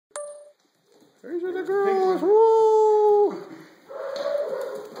These are the girls. Woo!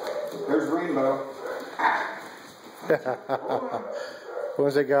 There's Rainbow.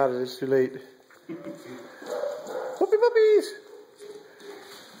 Once I got it, it's too late. Puppy puppies!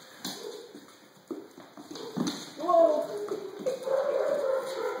 Whoa!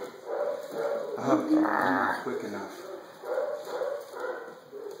 Not quick enough.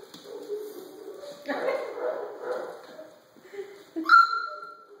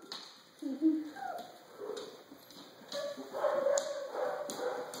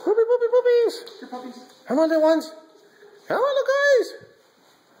 Puppies! Here, puppies. Come on, little ones. Come on, little guys.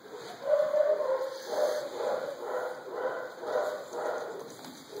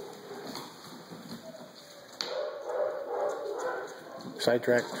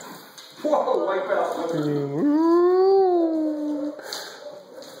 Sidetracked. Whoa, wipe out.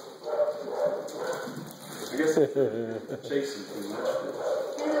 I guess chasing too much.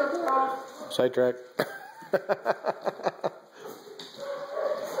 Sidetrack.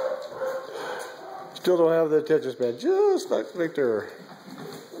 Still don't have the attention span, just like there.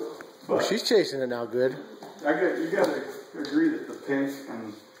 Oh, she's chasing it now, good. You gotta agree that the pink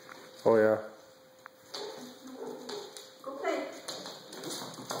and Oh yeah. Okay.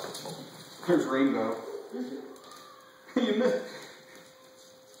 there's Rainbow. You missed.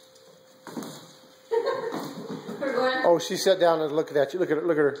 We're going. Oh, she sat down and looking at you. Look at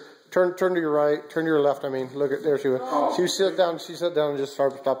her. Turn to your right. Turn to your left. I mean, look at there. She was. Oh. She sat down. She sat down and just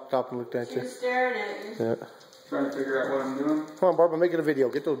stopped and looked at you. She's staring at you. Yeah. Trying to figure out what I'm doing. Come on, Barb. I'm making a video.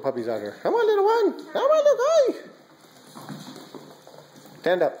 Get those puppies out here. Come on, little one. Come on, little guy.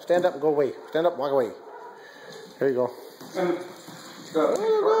 Stand up. Stand up and go away. Stand up. Walk away. There you go. And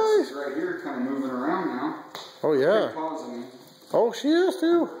Oh, is right here, kind of moving around now. Oh yeah. Pausing me. Oh, she is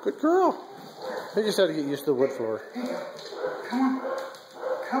too. Good girl. They just had to get used to the wood floor. Come on.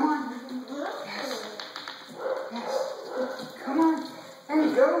 Come on. Yes. Yes. Come on. There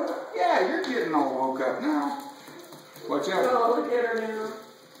you go. Yeah, you're getting all woke up now. Watch out. Oh, look at her now.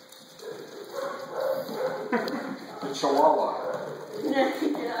 The Chihuahua.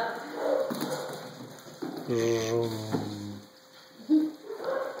 Yeah.